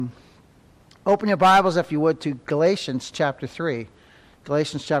Open your Bibles, if you would, to Galatians chapter 3.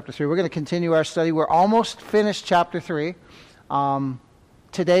 Galatians chapter 3. We're going to continue our study. We're almost finished chapter 3.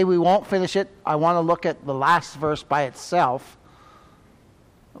 Today we won't finish it. I want to look at the last verse by itself,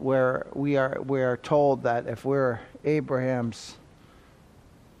 where we are told that if we're Abraham's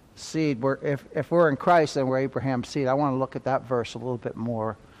seed, if we're in Christ, then we're Abraham's seed. I want to look at that verse a little bit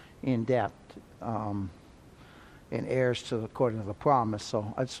more in depth. And heirs to according to the promise.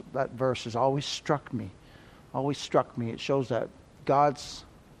 So that verse has always struck me. It shows that God's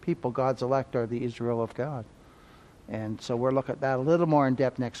people, God's elect, are the Israel of God. And so we'll look at that a little more in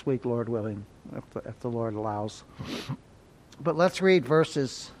depth next week, Lord willing, if the Lord allows. But let's read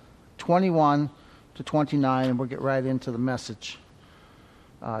verses 21 to 29, and we'll get right into the message.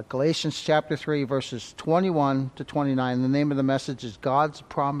 Galatians chapter 3, verses 21 to 29. The name of the message is God's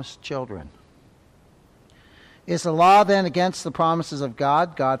Promised Children. Is the law then against the promises of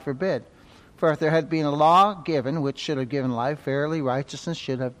God? God forbid. For if there had been a law given, which should have given life, verily righteousness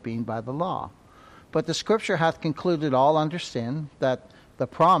should have been by the law. But the Scripture hath concluded all under sin, that the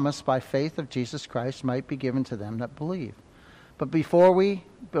promise by faith of Jesus Christ might be given to them that believe. But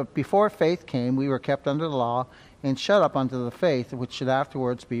before faith came, we were kept under the law, and shut up unto the faith which should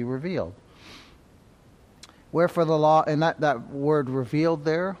afterwards be revealed. Wherefore the law, and that word revealed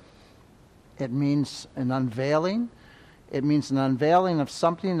there, it means an unveiling. It means an unveiling of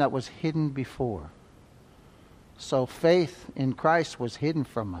something that was hidden before. So faith in Christ was hidden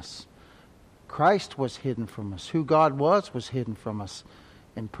from us. Christ was hidden from us. Who God was hidden from us.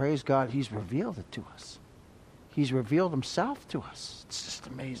 And praise God, He's revealed it to us. He's revealed Himself to us. It's just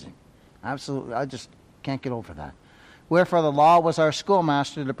amazing. Absolutely. I just can't get over that. Wherefore the law was our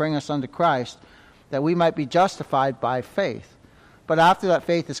schoolmaster to bring us unto Christ, that we might be justified by faith. But after that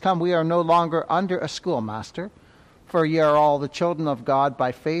faith is come, we are no longer under a schoolmaster, for ye are all the children of God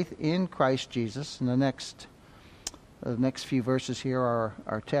by faith in Christ Jesus. And the next few verses here are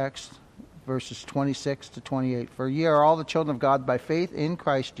our text, verses 26 to 28. For ye are all the children of God by faith in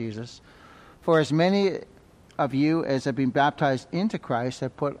Christ Jesus. For as many of you as have been baptized into Christ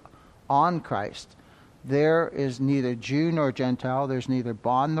have put on Christ. There is neither Jew nor Gentile, there's neither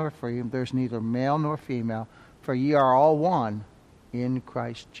bond nor free, there's neither male nor female, for ye are all one in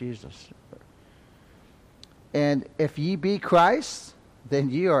Christ Jesus. And if ye be Christ, then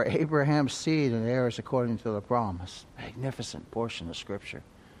ye are Abraham's seed and heirs according to the promise. Magnificent portion of Scripture.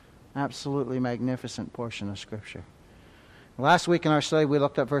 Absolutely magnificent portion of Scripture. Last week in our study we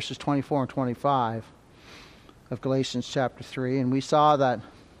looked at verses 24 and 25 of Galatians chapter 3, and we saw that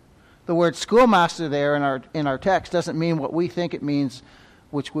the word schoolmaster there in our text doesn't mean what we think it means,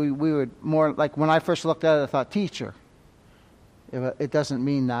 which we would more, like when I first looked at it I thought teacher. It doesn't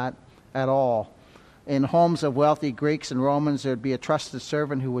mean that at all. In homes of wealthy Greeks and Romans, there would be a trusted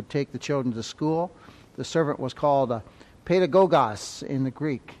servant who would take the children to school. The servant was called a pedagogos in the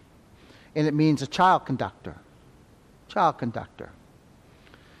Greek, and it means a child conductor. Child conductor.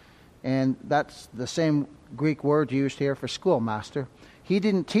 And that's the same Greek word used here for schoolmaster. He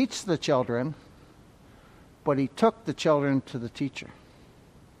didn't teach the children, but he took the children to the teacher.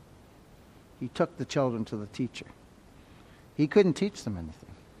 He took the children to the teacher. He couldn't teach them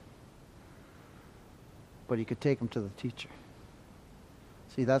anything, but he could take them to the teacher.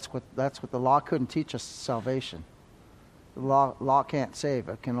 See, that's what the law couldn't teach us: salvation. The law can't save;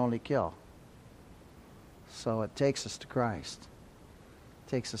 it can only kill. So it takes us to Christ. It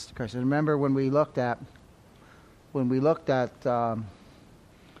takes us to Christ. And remember when we looked at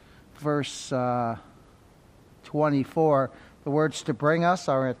verse 24, the words "to bring us"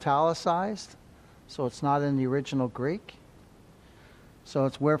 are italicized, so it's not in the original Greek. So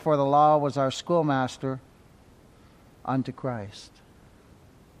it's wherefore the law was our schoolmaster unto Christ.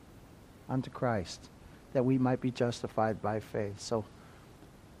 Unto Christ, that we might be justified by faith. So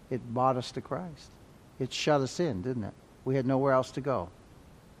it brought us to Christ. It shut us in, didn't it? We had nowhere else to go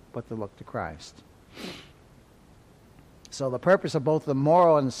but to look to Christ. So the purpose of both the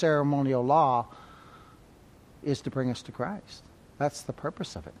moral and the ceremonial law is to bring us to Christ. That's the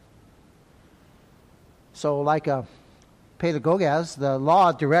purpose of it. So like a pedagogos, the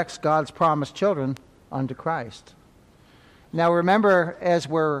law directs God's promised children unto Christ. Now remember, as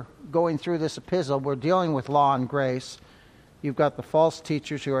we're going through this epistle, we're dealing with law and grace. You've got the false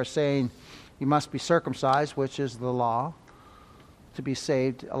teachers who are saying you must be circumcised, which is the law, to be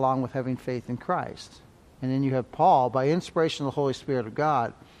saved, along with having faith in Christ. And then you have Paul, by inspiration of the Holy Spirit of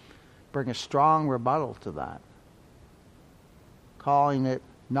God, bring a strong rebuttal to that, calling it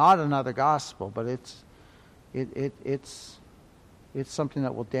not another gospel, but it's something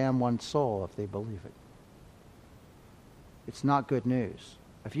that will damn one's soul if they believe it. It's not good news.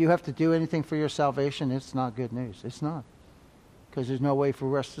 If you have to do anything for your salvation, it's not good news. It's not. Because there's no way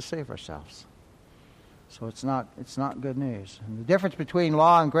for us to save ourselves. So it's not good news. And the difference between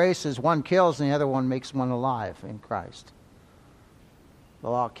law and grace is one kills and the other one makes one alive in Christ. The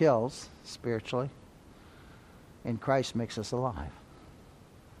law kills spiritually, and Christ makes us alive.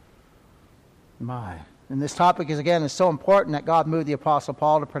 My. And this topic is so important that God moved the Apostle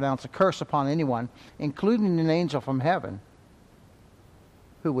Paul to pronounce a curse upon anyone, including an angel from heaven,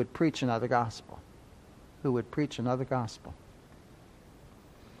 who would preach another gospel. Who would preach another gospel.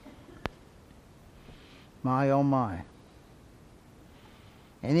 My, oh my.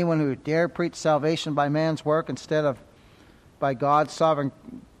 Anyone who dare preach salvation by man's work instead of by God's sovereign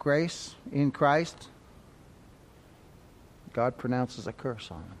grace in Christ, God pronounces a curse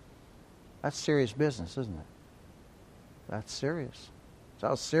on them. That's serious business, isn't it? That's serious. That's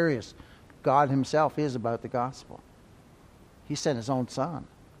how serious God himself is about the gospel. He sent his own Son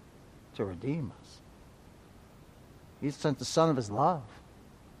to redeem us. He sent the Son of his love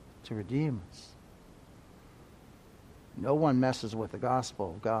to redeem us. No one messes with the gospel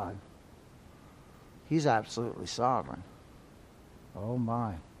of God. He's absolutely sovereign. Oh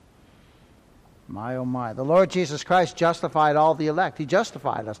my. My, oh my. The Lord Jesus Christ justified all the elect. He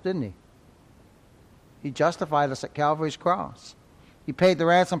justified us, didn't he? He justified us at Calvary's cross. He paid the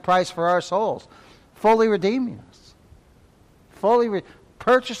ransom price for our souls, fully redeeming us. Fully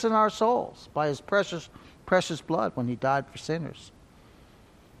purchasing our souls by his precious blood when he died for sinners.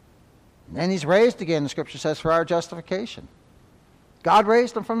 And he's raised again, the Scripture says, for our justification. God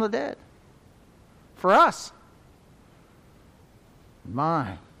raised him from the dead. For us.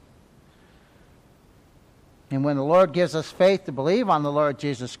 My. And when the Lord gives us faith to believe on the Lord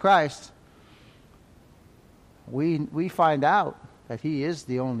Jesus Christ, we find out that he is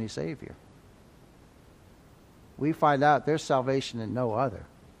the only Savior. We find out there's salvation in no other.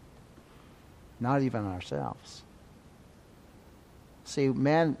 Not even ourselves. See,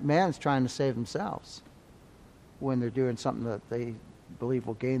 man's trying to save themselves when they're doing something that they believe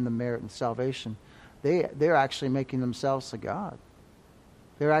will gain them merit and salvation. They're actually making themselves a God.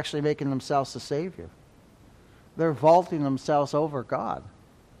 They're actually making themselves a Savior. They're vaulting themselves over God.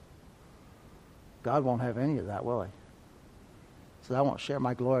 God won't have any of that, will he? So I won't share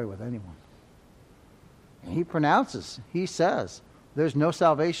my glory with anyone. And he says, there's no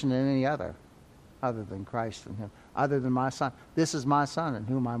salvation in any other than Christ and him, other than my Son. This is my Son in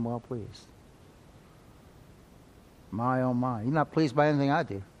whom I'm well pleased. My, oh my. He's not pleased by anything I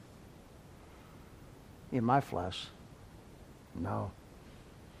do. In my flesh. No.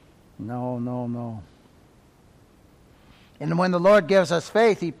 No. And when the Lord gives us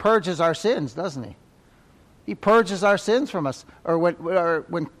faith, he purges our sins, doesn't he? He purges our sins from us. Or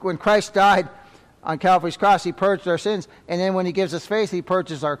when Christ died on Calvary's cross, he purged our sins. And then when he gives us faith, he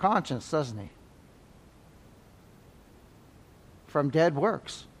purges our conscience, doesn't he? From dead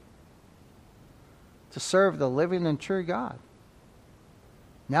works. To serve the living and true God.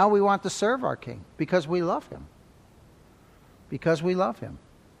 Now we want to serve our King because we love him. Because we love him.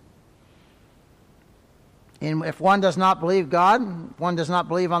 And if one does not believe God, one does not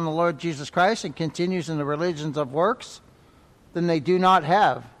believe on the Lord Jesus Christ and continues in the religions of works, then they do not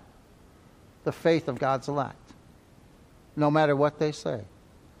have the faith of God's elect, no matter what they say.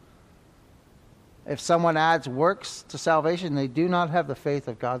 If someone adds works to salvation, they do not have the faith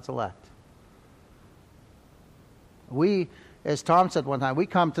of God's elect. We, as Tom said one time, we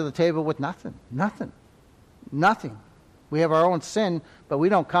come to the table with nothing. We have our own sin, but we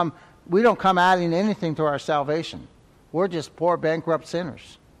don't come adding anything to our salvation. We're just poor, bankrupt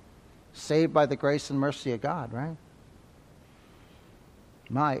sinners, saved by the grace and mercy of God, right?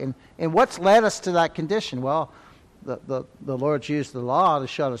 And what's led us to that condition? Well, the Lord's used the law to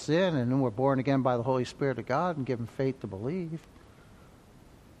shut us in, and then we're born again by the Holy Spirit of God and given faith to believe.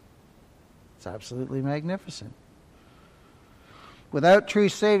 It's absolutely magnificent. Without true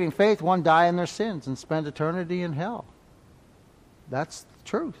saving faith, one die in their sins and spend eternity in hell. That's the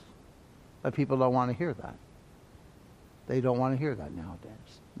truth. But people don't want to hear that. They don't want to hear that nowadays.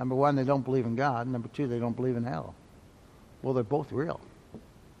 Number one, they don't believe in God. Number two, they don't believe in hell. Well, they're both real.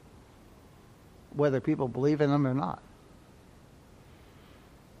 Whether people believe in them or not.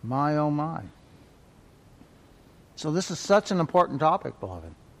 My, oh my. So this is such an important topic,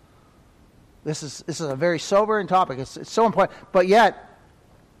 beloved. This is a very sobering topic. It's so important. But yet,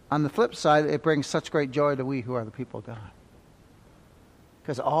 on the flip side, it brings such great joy to we who are the people of God.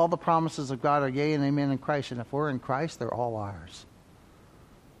 Because all the promises of God are yea and amen in Christ. And if we're in Christ, they're all ours.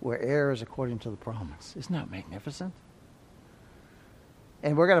 We're heirs according to the promise. Isn't that magnificent?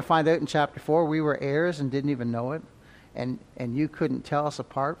 And we're going to find out in chapter 4, we were heirs and didn't even know it. and you couldn't tell us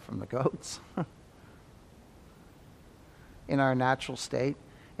apart from the goats in our natural state,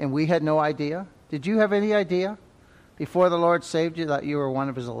 and we had no idea? Did you have any idea before the Lord saved you that you were one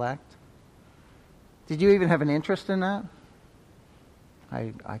of his elect? Did you even have an interest in that?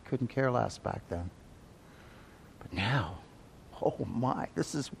 I couldn't care less back then. But now, oh my,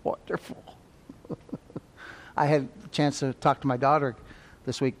 this is wonderful. I had a chance to talk to my daughter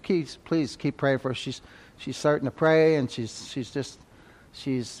this week. Please keep praying for her. She's starting to pray, and she's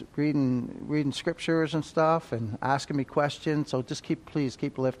reading scriptures and stuff and asking me questions. So just please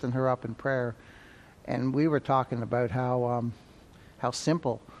keep lifting her up in prayer. And we were talking about how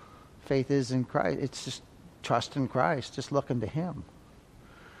simple faith is in Christ. It's just trust in Christ, just looking to him.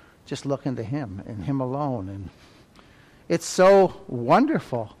 Just looking to him and him alone. And it's so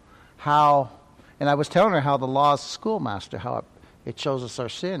wonderful how, and I was telling her how the law is a schoolmaster, how it shows us our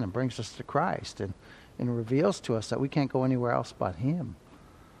sin and brings us to Christ and reveals to us that we can't go anywhere else but him.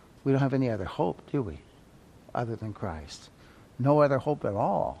 We don't have any other hope, do we, other than Christ? No other hope at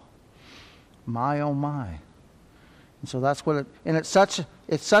all. My, oh my. And so that's what it's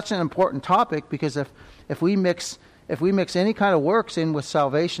such an important topic, because if we mix any kind of works in with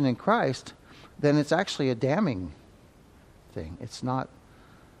salvation in Christ, then it's actually a damning thing. It's not,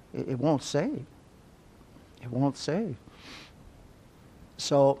 it won't save. It won't save.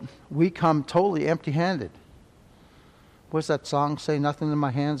 So we come totally empty-handed. What's that song say? Nothing in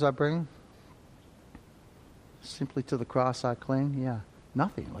my hands I bring, simply to the cross I cling. Yeah,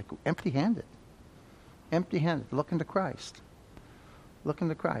 nothing, like empty-handed. Empty-handed, looking to Christ. Looking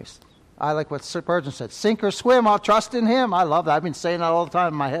to Christ. I like what Spurgeon said, sink or swim, I'll trust in him. I love that. I've been saying that all the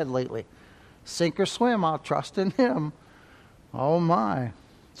time in my head lately. Sink or swim, I'll trust in him. Oh my.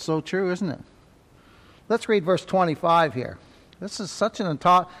 So true, isn't it? Let's read verse 25 here. This is such an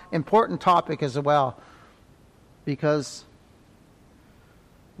important topic as well, because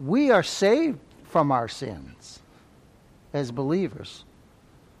we are saved from our sins as believers.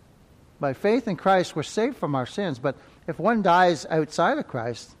 By faith in Christ, we're saved from our sins. But if one dies outside of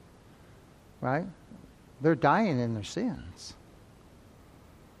Christ, right, they're dying in their sins.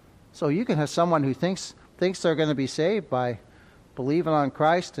 So you can have someone who thinks they're going to be saved by believing on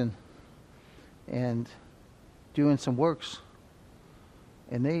Christ and doing some works,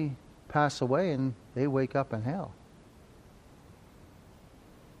 and they pass away and they wake up in hell.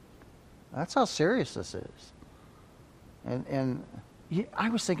 That's how serious this is. And I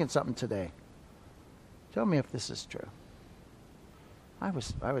was thinking something today. Tell me if this is true. I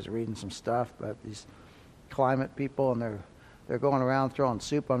was reading some stuff about these climate people, and they're going around throwing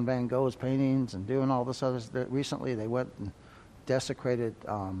soup on Van Gogh's paintings and doing all this other stuff. Recently, they went and desecrated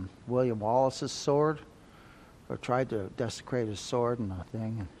William Wallace's sword, or tried to desecrate his sword and a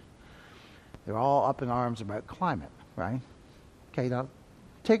thing. And they're all up in arms about climate, right? Okay, now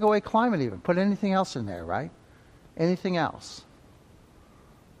take away climate even. Put anything else in there, right? Anything else,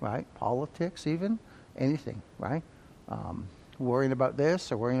 right? Politics even, anything, right? Worrying about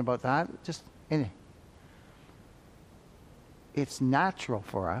this or worrying about that, just anything. It's natural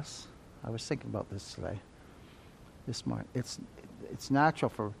for us. I was thinking about this today, this morning. It's natural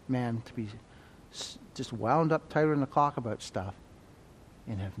for man to be just wound up tighter than the clock about stuff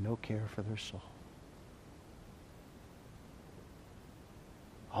and have no care for their soul.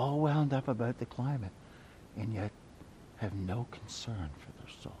 All wound up about the climate and yet have no concern for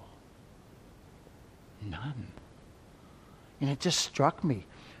their soul. None. And it just struck me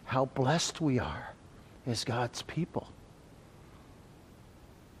how blessed we are as God's people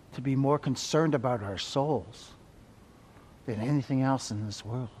to be more concerned about our souls than anything else in this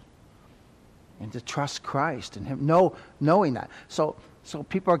world. And to trust Christ and him, knowing that. So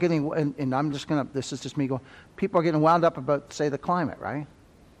people are getting, and I'm just going to, this is just me going, people are getting wound up about, say, the climate, right?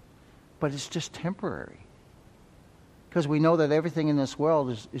 But it's just temporary. Because we know that everything in this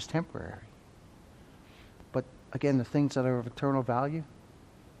world is temporary. But again, the things that are of eternal value,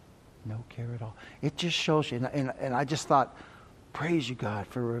 no care at all. It just shows you, and I just thought, praise you, God,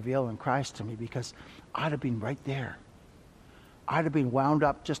 for revealing Christ to me, because I'd have been right there. I'd have been wound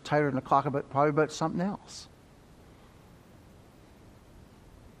up just tighter than the clock probably about something else.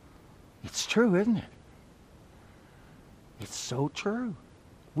 It's true, isn't it? It's so true.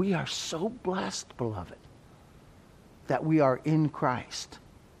 We are so blessed, beloved, that we are in Christ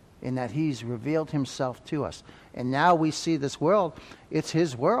and that he's revealed himself to us. And now we see this world, it's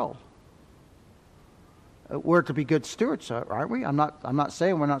his world. We're to be good stewards, aren't we? I'm not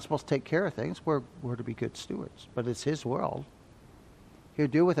saying we're not supposed to take care of things. We're to be good stewards, but it's his world. He'll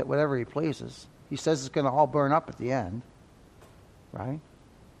do with it whatever he pleases. He says it's going to all burn up at the end, right?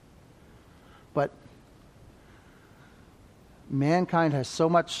 But mankind has so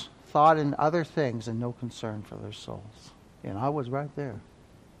much thought in other things and no concern for their souls. And I was right there.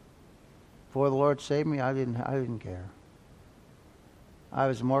 Before the Lord saved me, I didn't care. I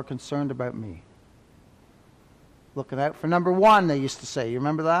was more concerned about me. Looking out for number one, they used to say. You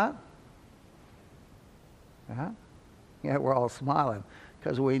remember that? Yeah, we're all smiling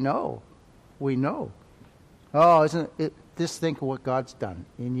because we know. We know. Oh, isn't it? Just think of what God's done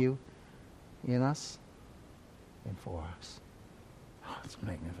in you, in us, and for us. Oh, it's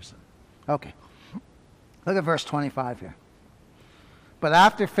magnificent. Okay. Look at verse 25 here. But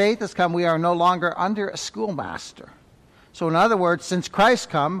after faith has come, we are no longer under a schoolmaster. So in other words, since Christ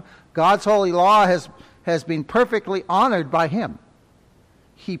come, God's holy law has been perfectly honored by him.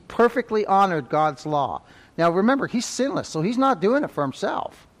 He perfectly honored God's law. Now remember, he's sinless, so he's not doing it for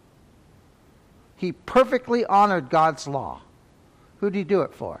himself. He perfectly honored God's law. Who did he do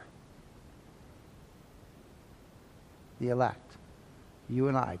it for? The elect. You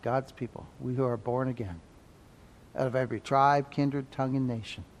and I, God's people. We who are born again. Out of every tribe, kindred, tongue, and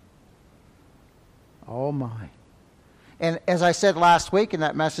nation. Oh my. And as I said last week in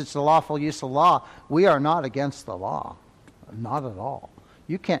that message, The Lawful Use of Law, we are not against the law. Not at all.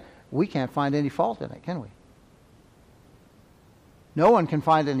 We can't find any fault in it, can we? No one can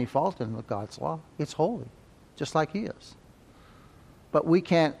find any fault in God's law. It's holy, just like he is. But we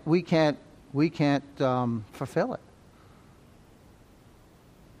can't fulfill it.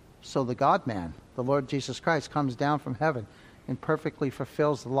 So the God-man, the Lord Jesus Christ, comes down from heaven and perfectly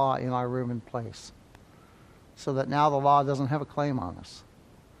fulfills the law in our room and place. So that now the law doesn't have a claim on us.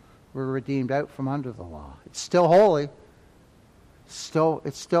 We're redeemed out from under the law. It's still holy.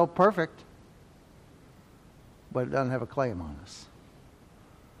 It's still perfect. But it doesn't have a claim on us.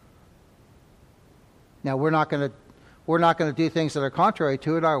 Now we're not going to do things that are contrary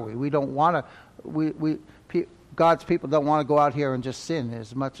to it, are we? We don't want to. God's people don't want to go out here and just sin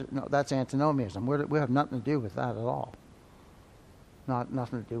as much. No, that's antinomianism. We have nothing to do with that at all.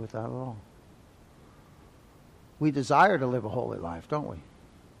 Nothing to do with that at all. We desire to live a holy life, don't we?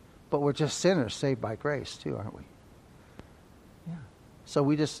 But we're just sinners saved by grace too, aren't we? Yeah. So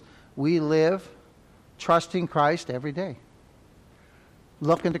we live trusting Christ every day.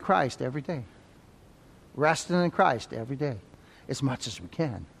 Looking to Christ every day. Resting in Christ every day. As much as we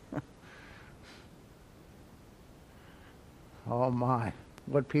can. Oh my.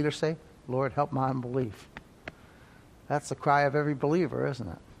 What did Peter say? Lord, help my unbelief. That's the cry of every believer, isn't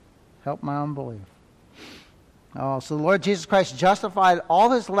it? Help my unbelief. Oh, so the Lord Jesus Christ justified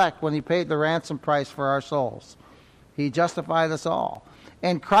all his elect when he paid the ransom price for our souls. He justified us all.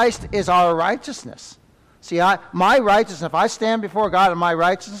 And Christ is our righteousness. See, my righteousness, if I stand before God in my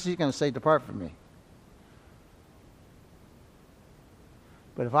righteousness, he's going to say, depart from me.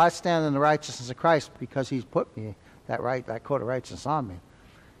 But if I stand in the righteousness of Christ because he's put me that coat of righteousness on me,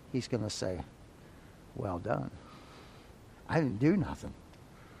 he's going to say, well done. I didn't do nothing.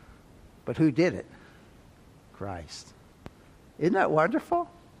 But who did it? Christ. Isn't that wonderful?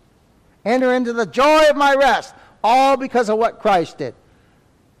 Enter into the joy of my rest, all because of what Christ did.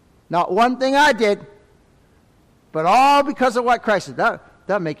 Not one thing I did, but all because of what Christ did.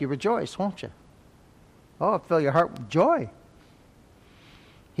 That'll make you rejoice, won't you? Oh, it'll fill your heart with joy.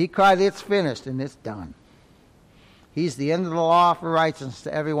 He cried, it's finished, and it's done. He's the end of the law for righteousness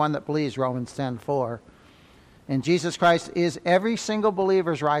to everyone that believes, Romans 10:4. And Jesus Christ is every single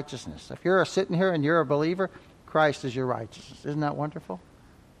believer's righteousness. If you're sitting here and you're a believer, Christ is your righteousness. Isn't that wonderful?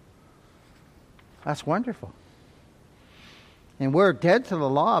 That's wonderful. And we're dead to the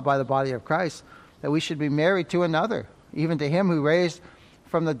law by the body of Christ, that we should be married to another, even to him who raised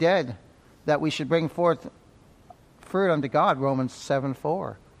from the dead, that we should bring forth fruit unto God, Romans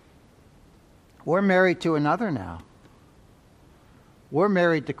 7:4. We're married to another now. We're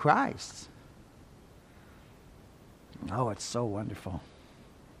married to Christ. Oh, it's so wonderful.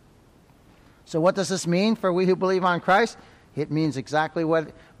 So what does this mean for we who believe on Christ? It means exactly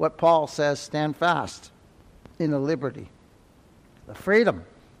what Paul says, stand fast in the liberty, the freedom.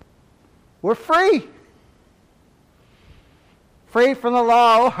 We're free. Free from the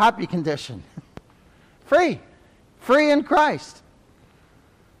law, oh, happy condition. Free. Free in Christ.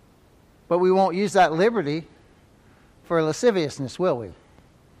 But we won't use that liberty for lasciviousness, will we?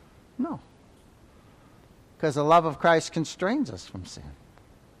 No. Because the love of Christ constrains us from sin.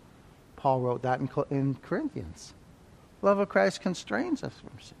 Paul wrote that in Corinthians. Love of Christ constrains us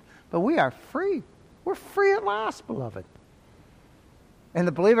from sin. But we are free. We're free at last, beloved. And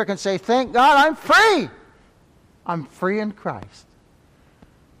the believer can say, thank God I'm free. I'm free in Christ.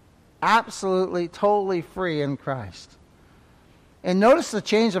 Absolutely, totally free in Christ. And notice the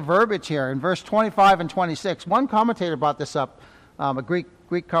change of verbiage here in verse 25 and 26. One commentator brought this up, a Greek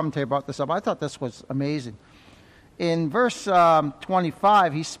commentator brought this up. I thought this was amazing. In verse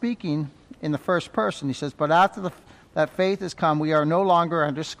 25, he's speaking in the first person. He says, but after that faith has come, we are no longer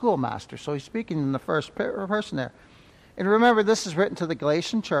under schoolmaster. So he's speaking in the first person there. And remember, this is written to the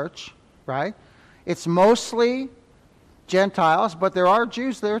Galatian church, right? It's mostly Gentiles, but there are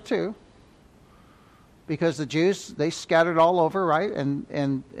Jews there too. Because the Jews, they scattered all over, right?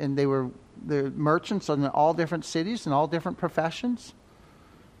 And they're merchants in all different cities and all different professions.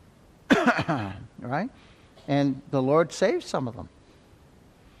 Right? And the Lord saved some of them.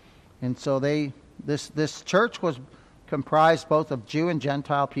 And so this church was comprised both of Jew and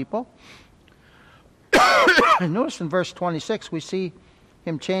Gentile people. And notice in verse 26, we see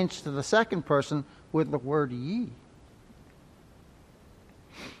him change to the second person with the word ye.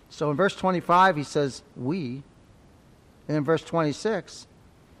 So in verse 25, he says we. And in verse 26,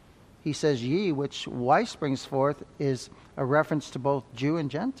 he says ye, which Weiss brings forth is a reference to both Jew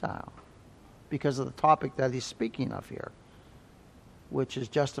and Gentile because of the topic that he's speaking of here, which is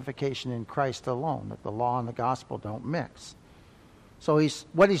justification in Christ alone, that the law and the gospel don't mix. So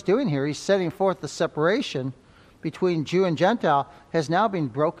what he's doing here, he's setting forth the separation between Jew and Gentile has now been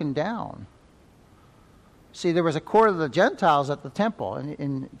broken down. See, there was a court of the Gentiles at the temple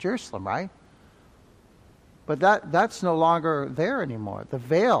in Jerusalem, right? But that's no longer there anymore. The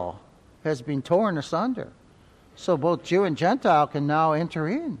veil has been torn asunder. So both Jew and Gentile can now enter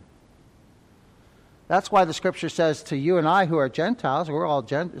in. That's why the scripture says to you and I who are Gentiles, we're all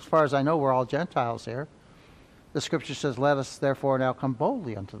as far as I know, we're all Gentiles here. The scripture says, let us therefore now come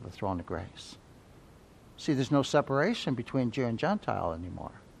boldly unto the throne of grace. See, there's no separation between Jew and Gentile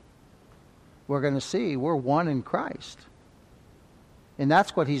anymore. We're going to see we're one in Christ. And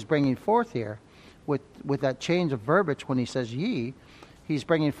that's what he's bringing forth here with that change of verbiage when he says ye. He's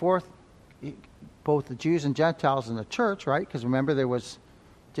bringing forth both the Jews and Gentiles in the church, right? Because remember there was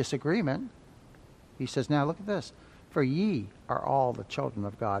disagreement. He says, now look at this. For ye are all the children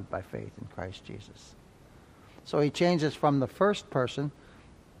of God by faith in Christ Jesus. So he changes from the first person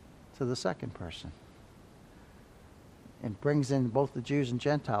to the second person. And brings in both the Jews and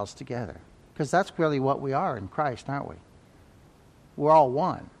Gentiles together. Because that's really what we are in Christ, aren't we? We're all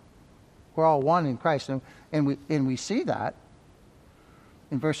one. We're all one in Christ. And we see that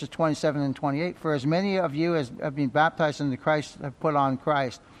in verses 27 and 28. For as many of you as have been baptized into Christ have put on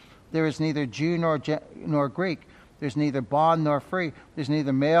Christ. There is neither Jew nor Greek. There's neither bond nor free. There's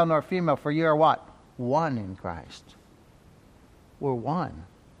neither male nor female. For you are what? One in Christ. We're one.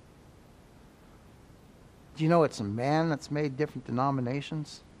 Do you know it's a man that's made different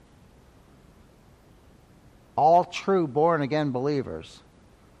denominations? All true born-again believers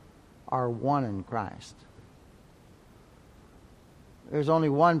are one in Christ. There's only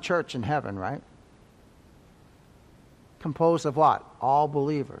one church in heaven, right? Composed of what? All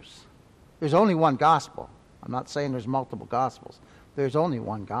believers. There's only one gospel. I'm not saying there's multiple gospels. There's only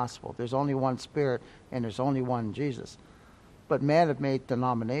one gospel. There's only one Spirit, and there's only one Jesus. But men have made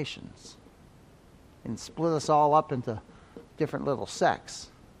denominations and split us all up into different little sects.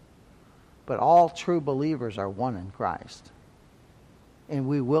 But all true believers are one in Christ. And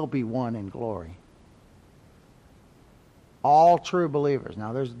we will be one in glory. All true believers.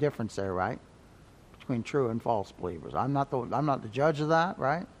 Now there's a difference there, right? Between true and false believers. I'm not the judge of that,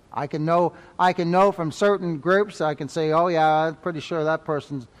 right? I can know from certain groups, I can say, oh yeah, I'm pretty sure that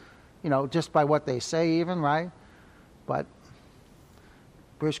person's, just by what they say even, right? But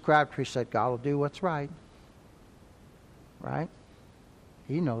Bruce Crabtree said, God will do what's right. Right?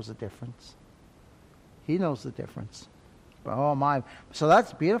 He knows the difference. He knows the difference. Oh my. So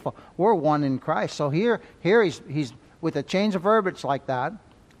that's beautiful. We're one in Christ. So here he's with a change of verbiage like that,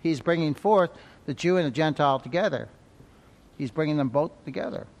 he's bringing forth the Jew and the Gentile together. He's bringing them both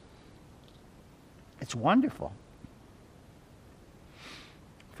together. It's wonderful.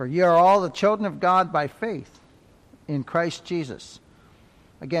 For ye are all the children of God by faith in Christ Jesus.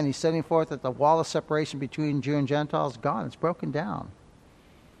 Again, he's setting forth that the wall of separation between Jew and Gentile is gone. It's broken down.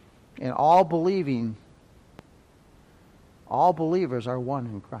 And all believers are one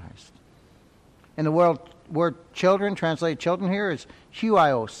in Christ. And the word children, translated children here, is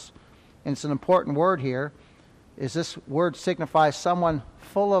huios. And it's an important word here. Is this word signifies someone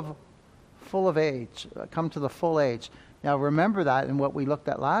full of age, come to the full age. Now remember that in what we looked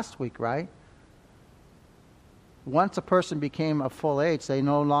at last week, right? Once a person became of full age, they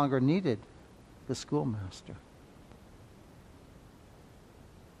no longer needed the schoolmaster.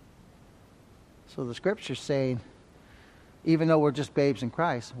 So the scripture's saying, even though we're just babes in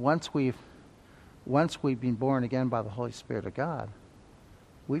Christ, once we've once we've been born again by the Holy Spirit of God,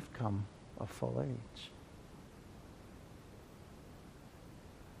 we've come of full age.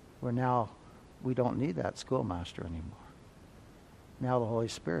 We don't need that schoolmaster anymore. Now the Holy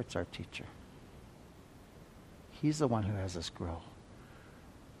Spirit's our teacher. He's the one who has us grow.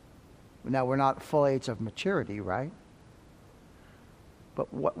 Now we're not full age of maturity, right?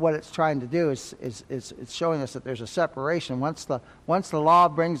 But what it's trying to do is it's showing us that there's a separation. Once the law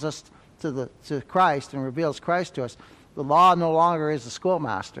brings us to Christ and reveals Christ to us, the law no longer is the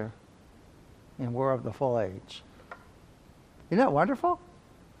schoolmaster, and we're of the full age. Isn't that wonderful?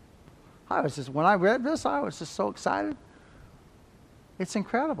 When I read this, I was just so excited. It's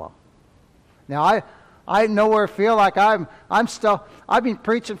incredible. Now I nowhere feel like I've been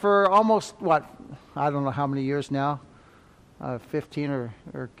preaching for almost I don't know how many years now, 15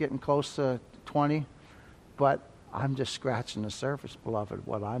 or getting close to 20, but I'm just scratching the surface, beloved,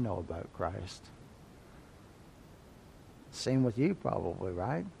 what I know about Christ. Same with you probably,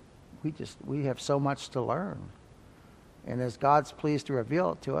 right? We have so much to learn. And as God's pleased to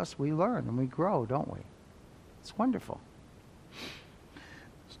reveal it to us, we learn and we grow, don't we? It's wonderful.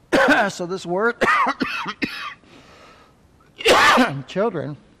 So this word,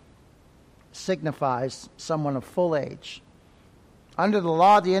 children, signifies someone of full age. Under the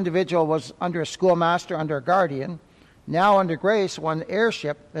law, the individual was under a schoolmaster, under a guardian. Now under grace, one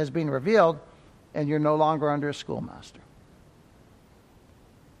heirship has been revealed, and you're no longer under a schoolmaster.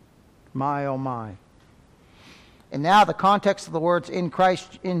 My, oh my. And now the context of the words in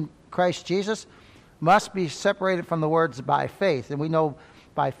Christ Jesus must be separated from the words by faith. And we know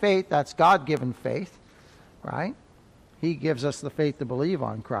by faith, that's God-given faith, right? He gives us the faith to believe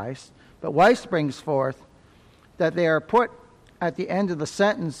on Christ. But Weiss brings forth that they are put at the end of the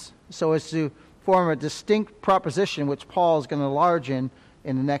sentence so as to form a distinct proposition, which Paul is going to enlarge in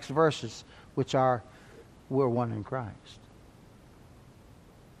the next verses, which are, we're one in Christ.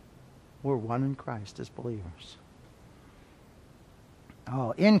 We're one in Christ as believers.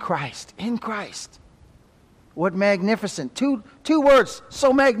 Oh, in Christ, in Christ. What magnificent. Two words,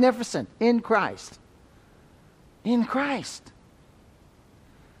 so magnificent. In Christ. In Christ.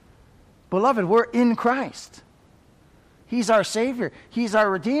 Beloved, we're in Christ. He's our Savior. He's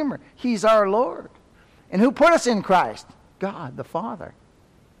our Redeemer. He's our Lord. And who put us in Christ? God, the Father.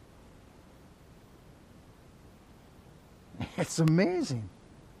 It's amazing.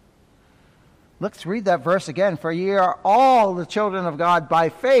 Let's read that verse again. For ye are all the children of God by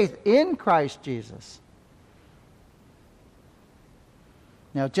faith in Christ Jesus.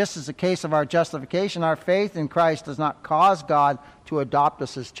 Now, just as the case of our justification, our faith in Christ does not cause God to adopt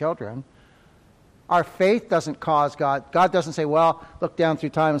us as children. Our faith doesn't cause God. God doesn't say, well, look down through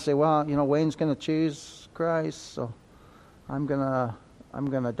time and say, well, Wayne's going to choose Christ, so I'm going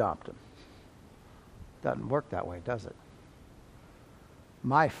to adopt him. Doesn't work that way, does it?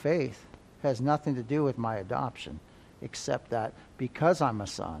 My faith has nothing to do with my adoption, except that because I'm a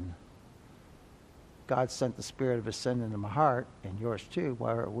son, God sent the Spirit of His Son into my heart, and yours too,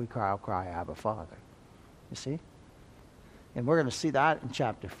 where we cry, Abba, Father. You see? And we're going to see that in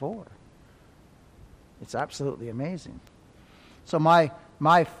chapter 4. It's absolutely amazing. So my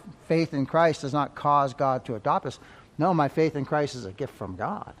faith in Christ does not cause God to adopt us. No, my faith in Christ is a gift from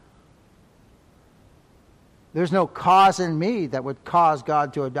God. There's no cause in me that would cause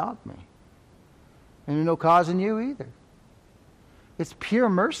God to adopt me. And there's no cause in you either. It's pure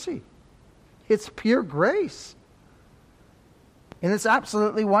mercy. It's pure grace. And it's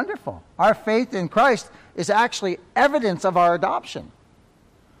absolutely wonderful. Our faith in Christ is actually evidence of our adoption.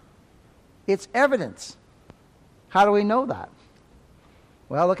 It's evidence. How do we know that?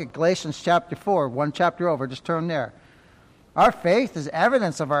 Well, look at Galatians chapter 4, one chapter over. Just turn there. Our faith is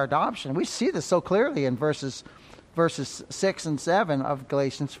evidence of our adoption. We see this so clearly in verses 6 and 7 of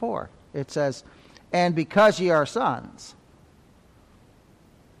Galatians 4. It says, and because ye are sons.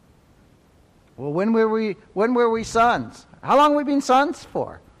 Well, when were we sons? How long have we been sons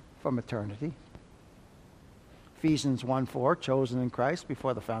for? From eternity. Ephesians 1:4, chosen in Christ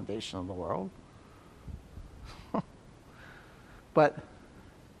before the foundation of the world. But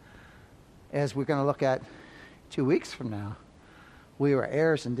as we're going to look at 2 weeks from now, we were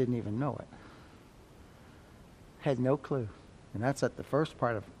heirs and didn't even know it. Had no clue. And that's at the first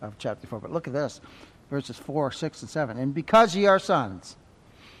part of chapter 4. But look at this, verses 4, 6, and 7. And because ye are sons,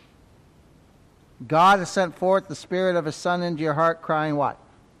 God has sent forth the Spirit of His Son into your heart, crying what?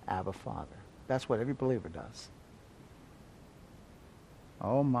 Abba, Father. That's what every believer does.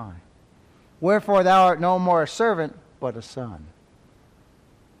 Oh my. Wherefore thou art no more a servant, but a son.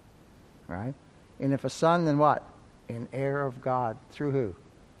 Right? And if a son, then what? An heir of God. Through who?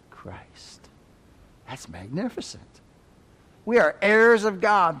 Christ. That's magnificent. We are heirs of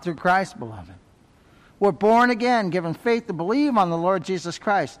God through Christ, beloved. We're born again, given faith to believe on the Lord Jesus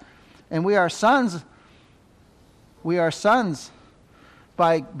Christ. And we are sons. We are sons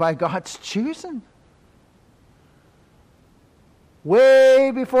by God's choosing.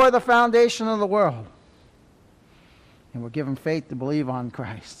 Way before the foundation of the world. And we're given faith to believe on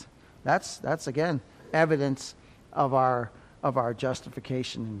Christ. That's again evidence of our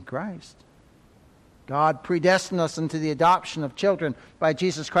justification in Christ. God predestined us into the adoption of children by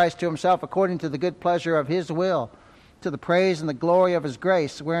Jesus Christ to himself, according to the good pleasure of his will, to the praise and the glory of his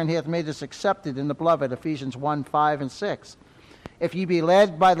grace, wherein he hath made us accepted in the beloved, Ephesians 1, 5, and 6. If ye be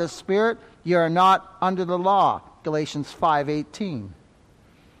led by the Spirit, ye are not under the law, Galatians 5:18.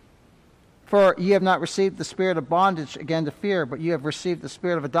 For ye have not received the spirit of bondage again to fear, but ye have received the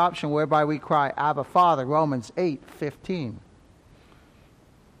spirit of adoption, whereby we cry, Abba, Father, Romans 8:15.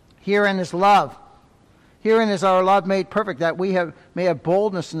 Herein is love. Herein is our love made perfect, that we may have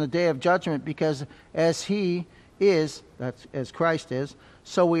boldness in the day of judgment, because as he is, that's as Christ is,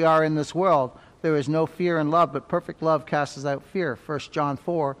 so we are in this world. There is no fear in love, but perfect love casts out fear. 1 John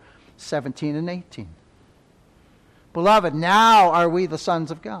 4:17 and 18. Beloved, now are we the sons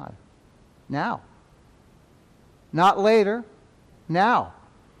of God. Now. Not later. Now.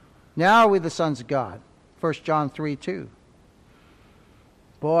 Now are we the sons of God. 1 John 3:2.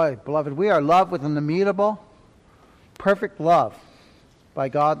 Boy, beloved, we are loved with an immutable, perfect love by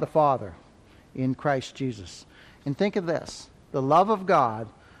God the Father in Christ Jesus. And think of this. The love of God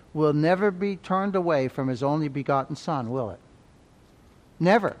will never be turned away from his only begotten Son, will it?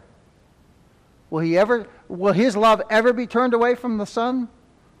 Never. Will his love ever be turned away from the Son?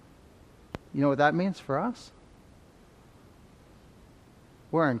 You know what that means for us?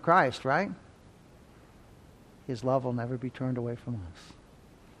 We're in Christ, right? His love will never be turned away from us.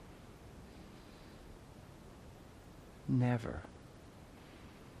 Never.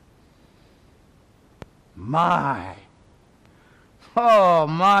 My. Oh,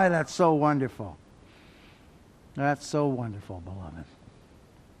 my, that's so wonderful. That's so wonderful, beloved.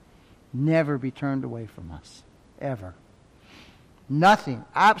 Never be turned away from us. Ever. Nothing,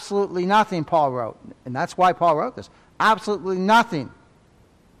 absolutely nothing, Paul wrote. And that's why Paul wrote this. Absolutely nothing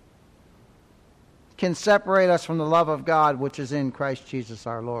can separate us from the love of God which is in Christ Jesus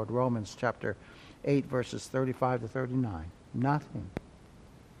our Lord. Romans chapter 8, verses 35 to 39. Nothing.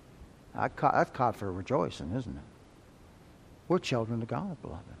 That's cause for rejoicing, isn't it? We're children of God,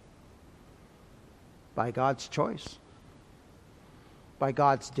 beloved. By God's choice. By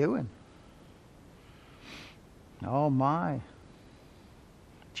God's doing. Oh my.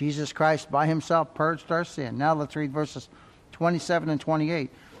 Jesus Christ by himself purged our sin. Now let's read verses 27 and 28.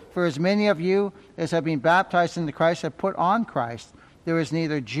 For as many of you as have been baptized into Christ have put on Christ. There is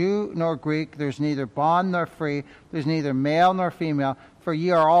neither Jew nor Greek, there is neither bond nor free, there is neither male nor female, for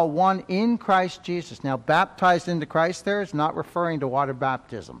ye are all one in Christ Jesus. Now, baptized into Christ there is not referring to water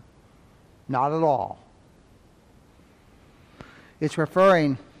baptism. Not at all. It's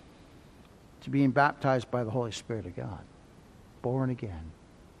referring to being baptized by the Holy Spirit of God. Born again.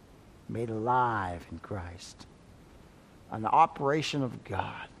 Made alive in Christ. An operation of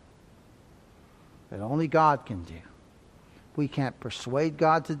God that only God can do. We can't persuade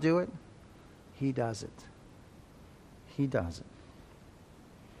God to do it. He does it. He does it.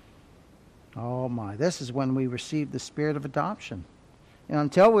 Oh my, this is when we receive the spirit of adoption. And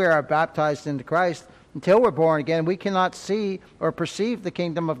until we are baptized into Christ, until we're born again, we cannot see or perceive the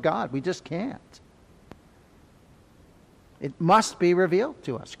kingdom of God. We just can't. It must be revealed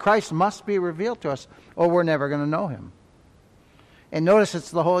to us. Christ must be revealed to us, or we're never going to know him. And notice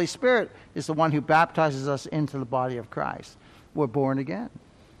it's the Holy Spirit is the one who baptizes us into the body of Christ. We're born again.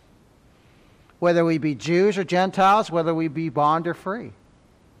 Whether we be Jews or Gentiles, whether we be bond or free.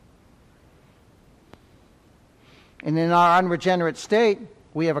 And in our unregenerate state,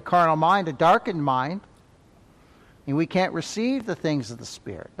 we have a carnal mind, a darkened mind, and we can't receive the things of the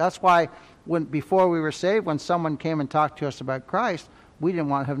Spirit. That's why before we were saved, when someone came and talked to us about Christ, we didn't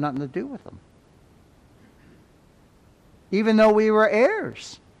want to have nothing to do with them. Even though we were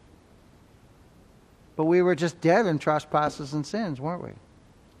heirs. But we were just dead in trespasses and sins, weren't we?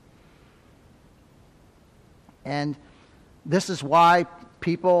 And this is why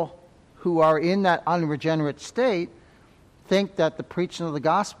people who are in that unregenerate state think that the preaching of the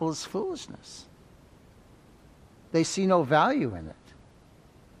gospel is foolishness. They see no value in it.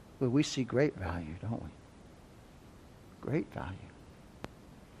 But we see great value, don't we? Great value.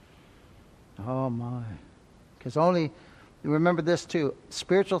 Oh my. Because remember this too,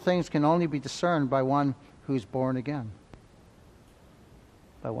 spiritual things can only be discerned by one who's born again.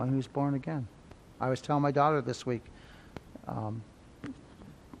 By one who's born again. I was telling my daughter this week,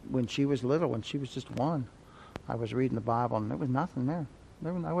 when she was little, when she was just 1, I was reading the Bible, and there was nothing there.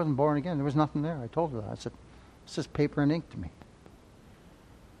 I wasn't born again. There was nothing there. I told her that. I said, it's just paper and ink to me.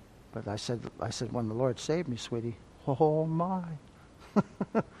 But I said, when the Lord saved me, sweetie, oh my,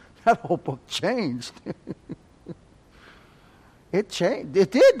 that whole book changed. It changed.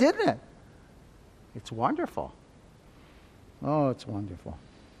 It did, didn't it? It's wonderful. Oh, it's wonderful.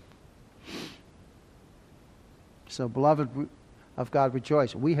 So, beloved of God,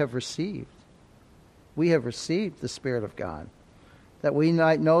 rejoice. We have received the Spirit of God, that we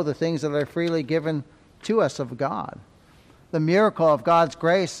might know the things that are freely given to us of God. The miracle of God's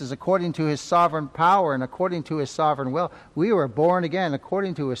grace is according to His sovereign power and according to His sovereign will. We were born again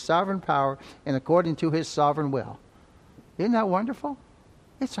according to His sovereign power and according to His sovereign will. Isn't that wonderful?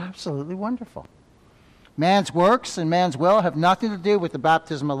 It's absolutely wonderful. Man's works and man's will have nothing to do with the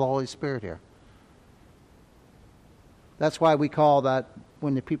baptism of the Holy Spirit here. That's why we call that,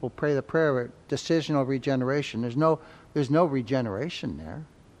 when the people pray the prayer, decisional regeneration. There's no regeneration there.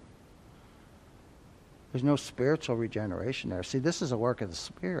 There's no spiritual regeneration there. See, this is a work of the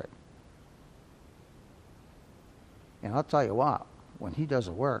Spirit. And I'll tell you what, when He does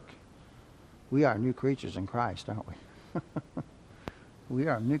a work, we are new creatures in Christ, aren't we? We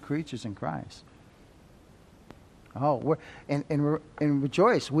are new creatures in Christ. Oh, and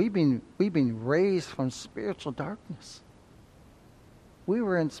rejoice. We've been raised from spiritual darkness. We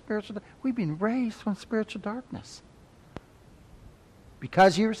were in we've been raised from spiritual darkness.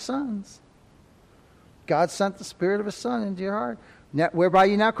 Because you're sons. God sent the Spirit of His Son into your heart, whereby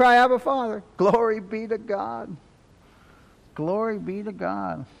you now cry, Abba, Father. Glory be to God. Glory be to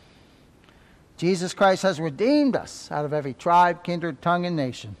God. Jesus Christ has redeemed us out of every tribe, kindred, tongue, and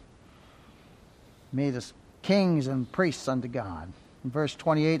nation. Made us kings and priests unto God. In verse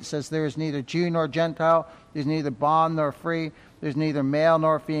 28 it says, there is neither Jew nor Gentile, there's neither bond nor free, there's neither male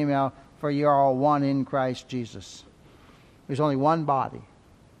nor female, for you are all one in Christ Jesus. There's only one body.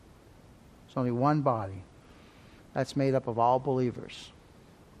 There's only one body. That's made up of all believers.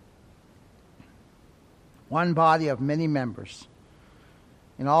 One body of many members.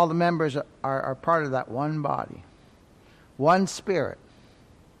 And all the members are part of that one body. One Spirit.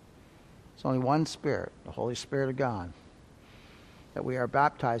 It's only one Spirit, the Holy Spirit of God, that we are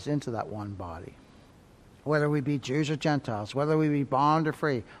baptized into that one body. Whether we be Jews or Gentiles, whether we be bond or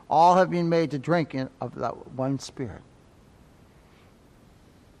free, all have been made to drink of that one Spirit.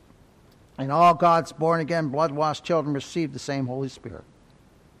 And all God's born-again, blood-washed children receive the same Holy Spirit.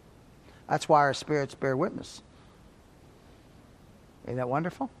 That's why our spirits bear witness. Isn't that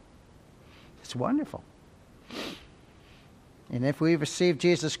wonderful? It's wonderful. And if we receive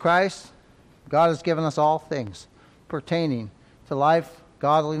Jesus Christ, God has given us all things pertaining to life,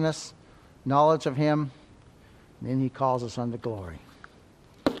 godliness, knowledge of Him, and then He calls us unto glory.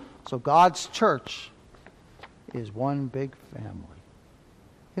 So God's church is one big family.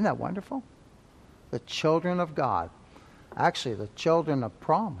 Isn't that wonderful? The children of God. Actually, the children of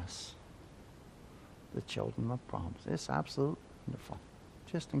promise. The children of promise. It's absolutely wonderful.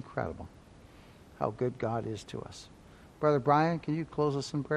 Just incredible how good God is to us. Brother Brian, can you close us in prayer?